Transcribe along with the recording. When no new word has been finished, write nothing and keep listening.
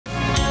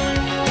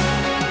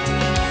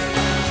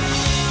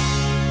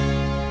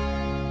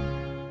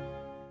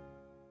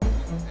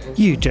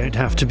You don't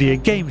have to be a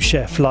game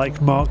chef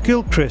like Mark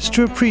Gilchrist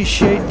to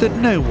appreciate that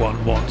no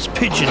one wants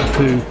pigeon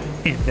poo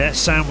in their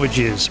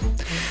sandwiches.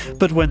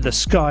 But when the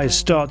skies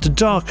start to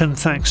darken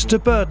thanks to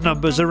bird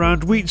numbers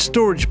around wheat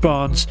storage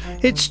barns,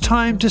 it's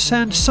time to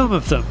send some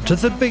of them to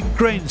the big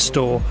grain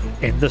store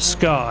in the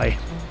sky.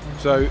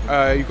 So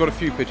you've got a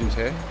few pigeons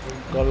here?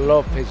 Got a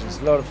lot of pigeons,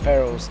 a lot of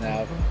ferals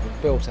now,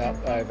 built up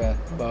over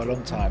a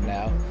long time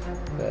now.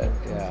 But,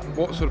 yeah.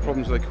 What sort of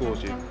problems do they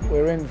cause you?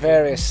 We're in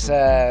various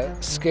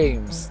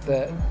schemes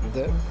that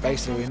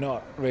basically we're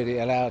not really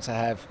allowed to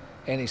have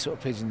any sort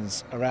of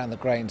pigeons around the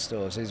grain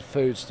stores, these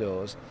food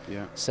stores.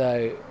 Yeah.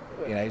 So,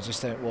 you know, you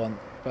just don't want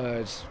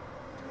birds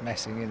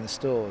messing in the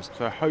stores.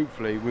 So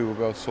hopefully we will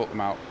be able to sort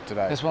them out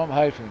today. That's what I'm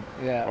hoping,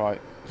 yeah.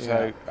 Right.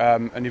 So,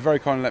 yeah. And you very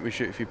kindly let me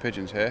shoot a few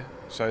pigeons here.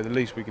 So the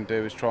least we can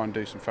do is try and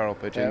do some feral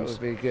pigeons.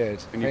 That would be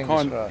good. And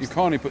you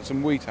kindly put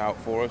some wheat out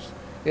for us.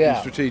 Yeah.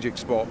 In strategic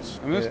spots.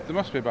 I mean, there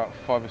must be about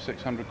 500 or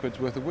 600 quid's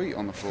worth of wheat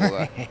on the floor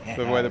there. Yeah,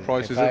 the way the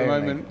price is at the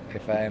moment.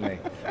 If only.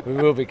 We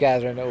will be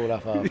gathering it all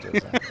up after.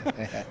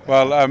 So.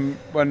 Well,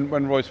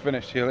 when Roy's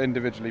finished, he'll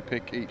individually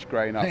pick each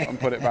grain up and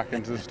put it back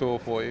into the store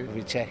for you. We'll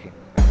be checking.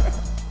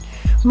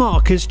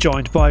 Mark is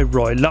joined by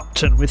Roy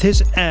Lupton with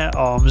his Air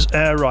Arms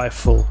air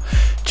rifle.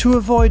 To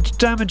avoid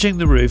damaging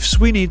the roofs,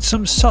 we need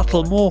some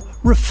subtle, more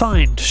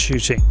refined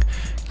shooting.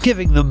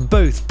 Giving them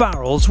both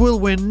barrels will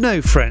win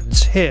no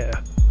friends here.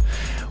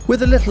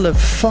 With a little of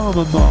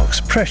Farmer Mark's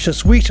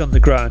precious wheat on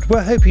the ground,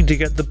 we're hoping to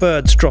get the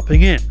birds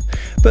dropping in.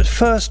 But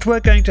first we're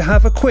going to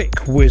have a quick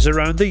whiz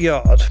around the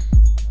yard.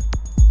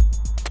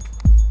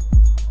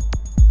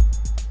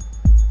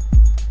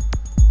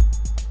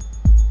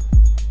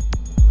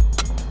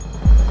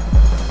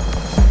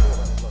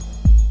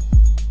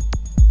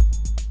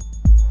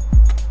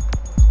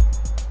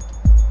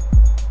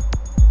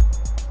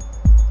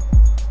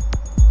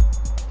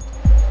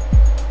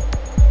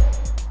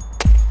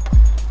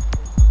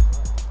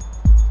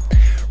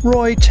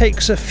 Roy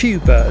takes a few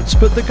birds,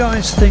 but the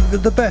guys think that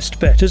the best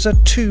bet is a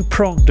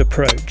two-pronged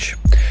approach.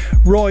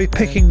 Roy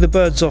picking the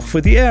birds off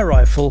with the air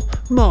rifle,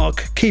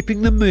 Mark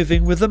keeping them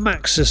moving with the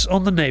Maxus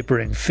on the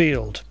neighbouring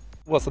field.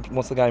 What's the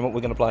game? What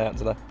we're going to play out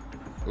today?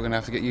 We're going to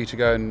have to get you to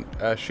go and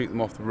shoot them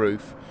off the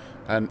roof,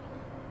 and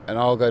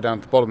I'll go down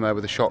to the bottom there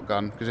with a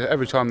shotgun, because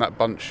every time that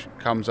bunch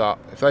comes up,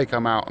 if they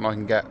come out and I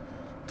can get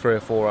 3 or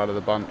 4 out of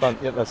the bunch,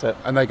 yeah, that's it,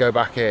 and they go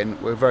back in,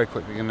 we're very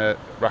quickly going to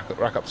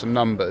rack up some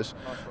numbers.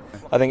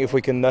 I think if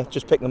we can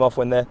just pick them off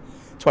when they're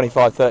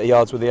 25-30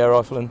 yards with the air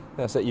rifle, and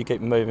that's it, you keep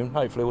them moving,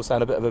 hopefully we'll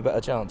stand a bit of a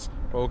better chance.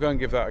 Well, we'll go and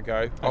give that a go.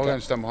 Okay. I'll go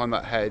and stand behind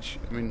that hedge.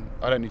 I mean,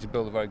 I don't need to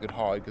build a very good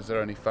hide because they're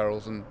only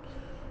ferals, and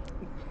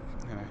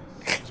you know,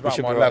 it's about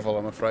my level,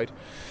 I'm afraid.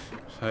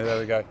 So there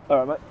we go.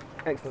 All right, mate.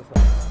 Excellent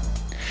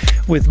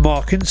stuff. With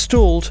Mark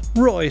installed,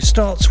 Roy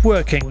starts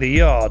working the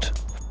yard.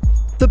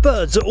 The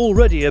birds are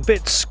already a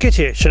bit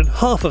skittish and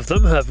half of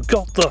them have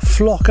got the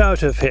flock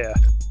out of here.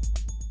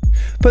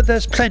 But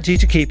there's plenty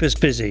to keep us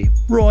busy.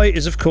 Roy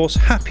is of course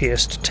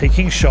happiest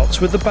taking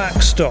shots with the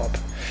backstop.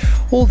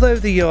 Although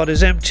the yard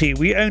is empty,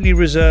 we only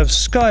reserve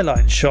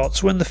skyline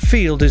shots when the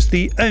field is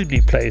the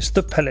only place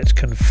the pellet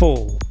can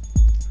fall.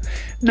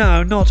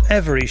 Now, not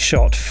every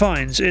shot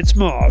finds its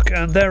mark,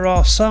 and there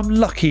are some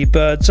lucky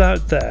birds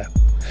out there.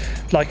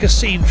 Like a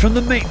scene from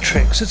The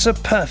Matrix, it's a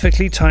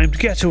perfectly timed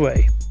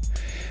getaway.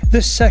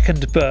 This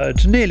second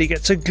bird nearly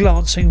gets a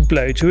glancing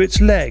blow to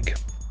its leg.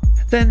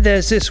 Then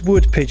there's this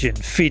wood pigeon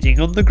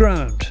feeding on the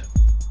ground.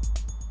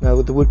 Now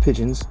with the wood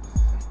pigeons,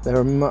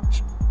 they're a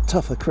much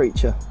tougher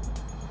creature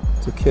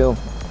to kill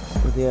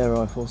with the air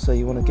rifle, so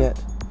you want to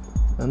get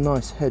a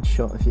nice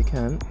headshot if you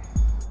can.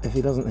 If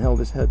he doesn't hold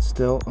his head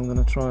still, I'm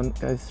going to try and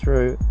go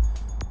through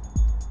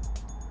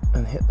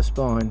and hit the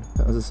spine.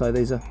 But as I say,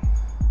 these are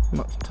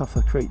much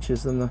tougher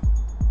creatures than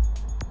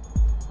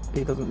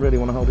he doesn't really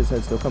want to hold his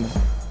head still. Come on.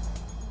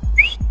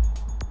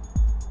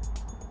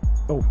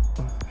 Oh,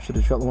 I should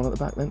have shot the one at the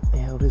back then. He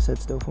held his head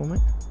still for me.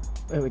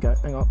 There we go,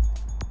 hang on.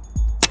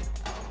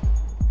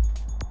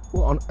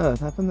 What on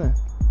earth happened there?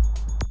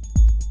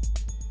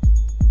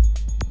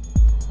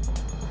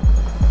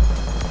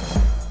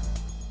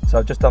 So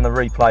I've just done the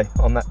replay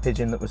on that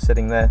pigeon that was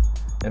sitting there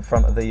in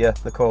front of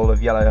the coil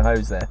of yellow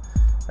hose there.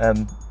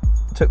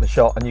 Took the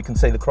shot and you can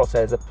see the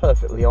crosshairs are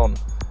perfectly on.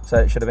 So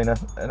it should have been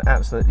an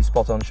absolutely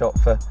spot on shot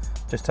for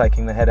just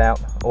taking the head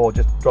out or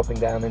just dropping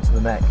down into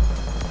the neck.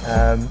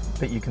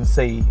 But you can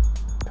see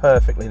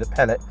perfectly the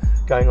pellet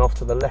going off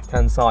to the left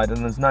hand side, and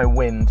there's no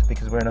wind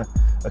because we're in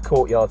a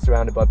courtyard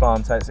surrounded by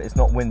barns, so it's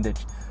not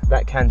windage.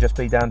 That can just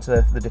be down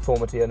to the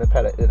deformity in the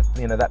pellet.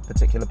 You know, that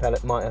particular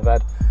pellet might have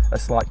had a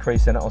slight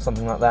crease in it or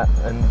something like that,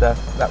 and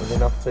that was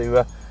enough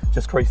to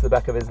just crease the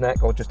back of his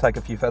neck or just take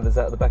a few feathers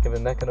out of the back of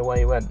his neck, and away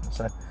he went.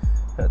 So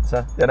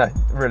you know,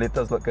 really it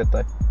does look good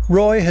though.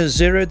 Roy has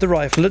zeroed the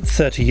rifle at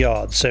 30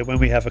 yards, so when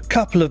we have a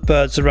couple of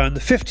birds around the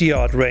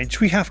 50-yard range,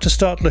 we have to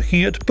start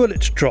looking at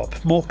bullet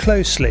drop more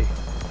closely.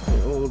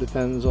 It all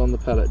depends on the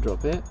pellet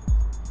drop here.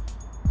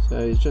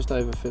 So he's just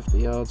over 50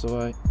 yards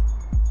away.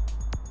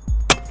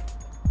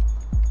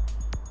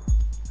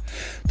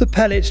 The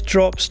pellet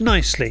drops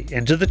nicely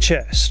into the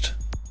chest.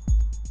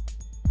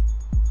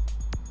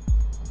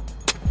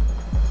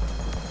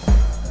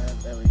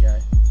 There we go.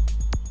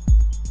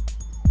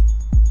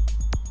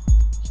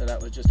 So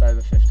that was just over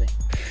 50.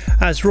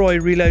 As Roy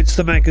reloads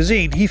the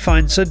magazine, he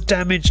finds a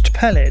damaged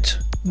pellet.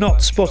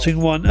 Not spotting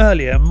one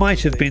earlier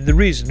might have been the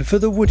reason for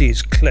the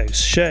woodie's close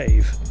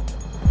shave.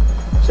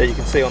 So you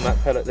can see on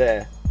that pellet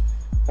there,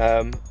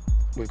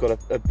 we've got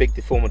a big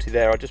deformity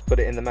there. I just put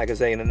it in the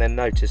magazine and then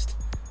noticed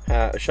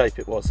how a shape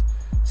it was.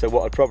 So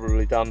what I'd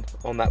probably done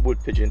on that wood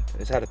pigeon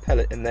is had a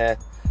pellet in there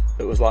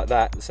that was like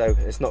that, so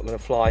it's not going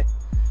to fly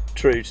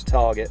true to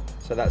target.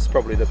 So that's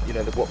probably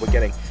what we're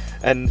getting,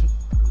 and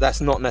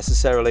that's not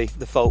necessarily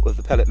the fault of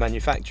the pellet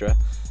manufacturer.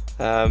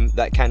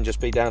 That can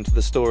just be down to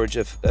the storage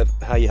of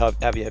how you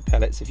have your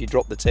pellets. If you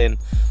drop the tin,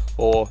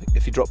 or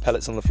if you drop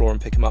pellets on the floor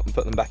and pick them up and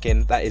put them back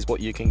in, that is what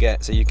you can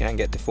get. So you can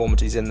get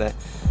deformities in there.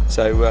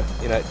 So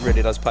it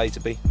really does pay to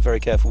be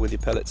very careful with your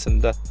pellets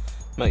and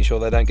make sure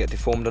they don't get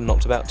deformed and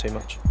knocked about too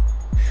much.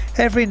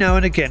 Every now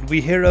and again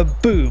we hear a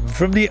boom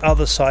from the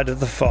other side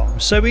of the farm,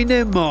 so we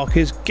know Mark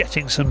is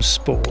getting some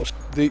sport.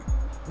 The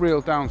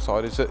real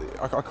downside is that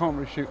I can't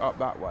really shoot up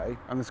that way,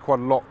 and there's quite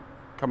a lot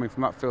coming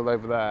from that field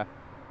over there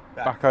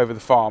back over the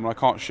farm, and I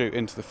can't shoot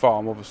into the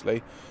farm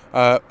obviously,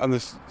 and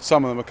there's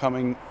some of them are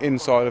coming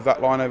inside of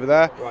that line over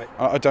there. Right.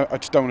 I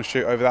just don't want to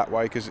shoot over that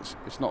way because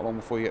it's not long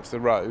before you get to the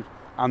road,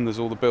 and there's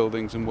all the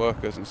buildings and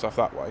workers and stuff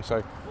that way,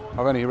 so I've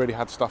only really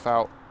had stuff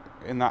out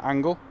in that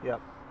angle. Yep.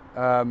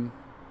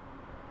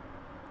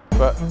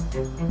 But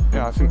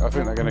yeah, I think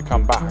they're going to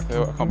come back.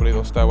 I can't believe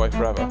they'll stay away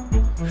forever.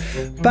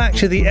 Back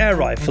to the air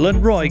rifle,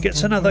 and Roy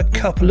gets another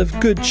couple of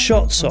good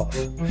shots off.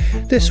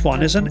 This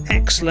one is an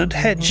excellent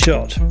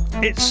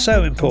headshot. It's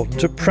so important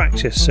to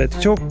practice so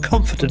that you're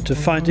confident of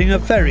finding a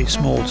very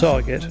small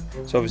target.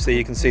 So obviously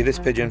you can see this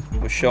pigeon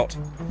was shot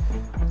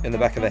in the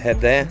back of the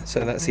head there, so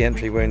that's the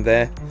entry wound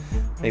there.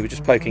 He was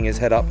just poking his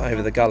head up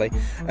over the gully.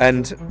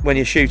 And when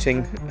you're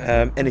shooting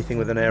anything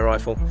with an air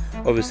rifle,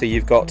 obviously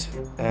you've got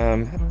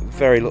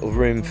very little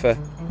room for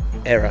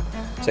error.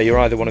 So you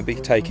either want to be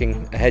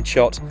taking a head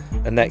shot,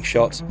 a neck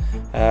shot,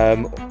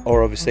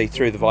 or obviously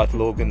through the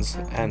vital organs,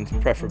 and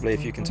preferably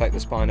if you can take the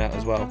spine out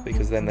as well,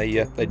 because then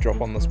they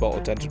drop on the spot,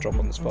 or tend to drop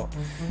on the spot.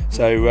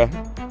 So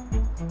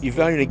you've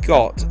only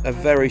got a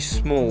very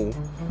small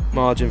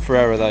margin for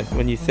error though,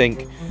 when you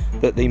think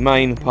that the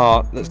main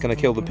part that's going to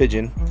kill the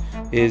pigeon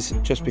is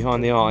just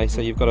behind the eye,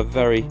 so you've got a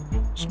very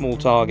small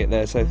target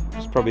there, so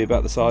it's probably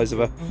about the size of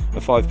a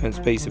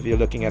 5p piece if you're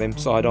looking at him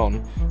side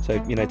on. So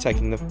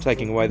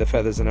taking away the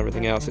feathers and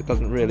everything else, it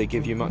doesn't really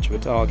give you much of a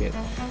target.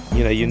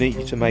 You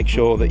need to make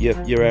sure that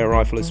your air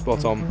rifle is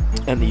spot on,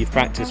 and that you've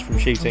practiced from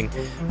shooting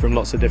from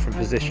lots of different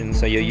positions,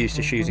 so you're used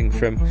to shooting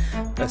from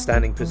a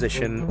standing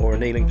position or a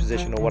kneeling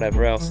position or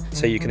whatever else,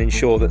 so you can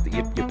ensure that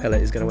your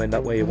pellet is going to end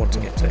up where you want to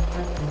get to.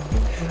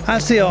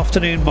 As the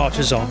afternoon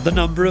marches on, the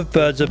number of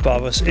birds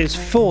above us is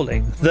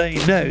falling. They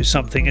know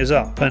something is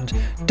up, and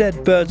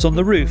dead birds on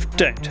the roof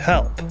don't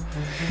help.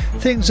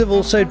 Things have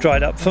also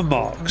dried up for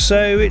Mark,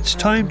 so it's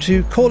time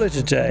to call it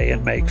a day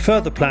and make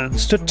further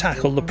plans to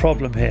tackle the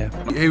problem here.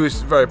 He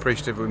was very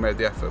appreciative we made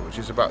the effort, which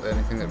is about the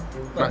only thing that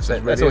matters.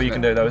 That's all you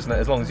can do though, isn't it?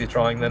 As long as you're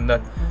trying, then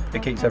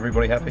it keeps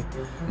everybody happy.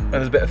 And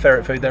there's a bit of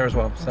ferret food there as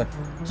well, so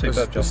superb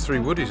job. There's 3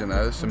 woodies in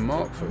there, there's some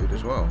Mark food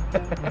as well.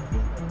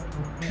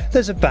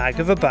 There's a bag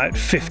of about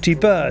 50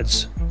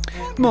 birds.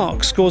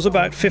 Mark scores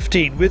about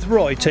 15, with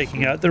Roy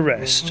taking out the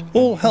rest,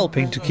 all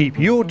helping to keep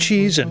your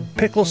cheese and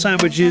pickle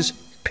sandwiches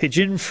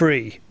pigeon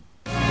free.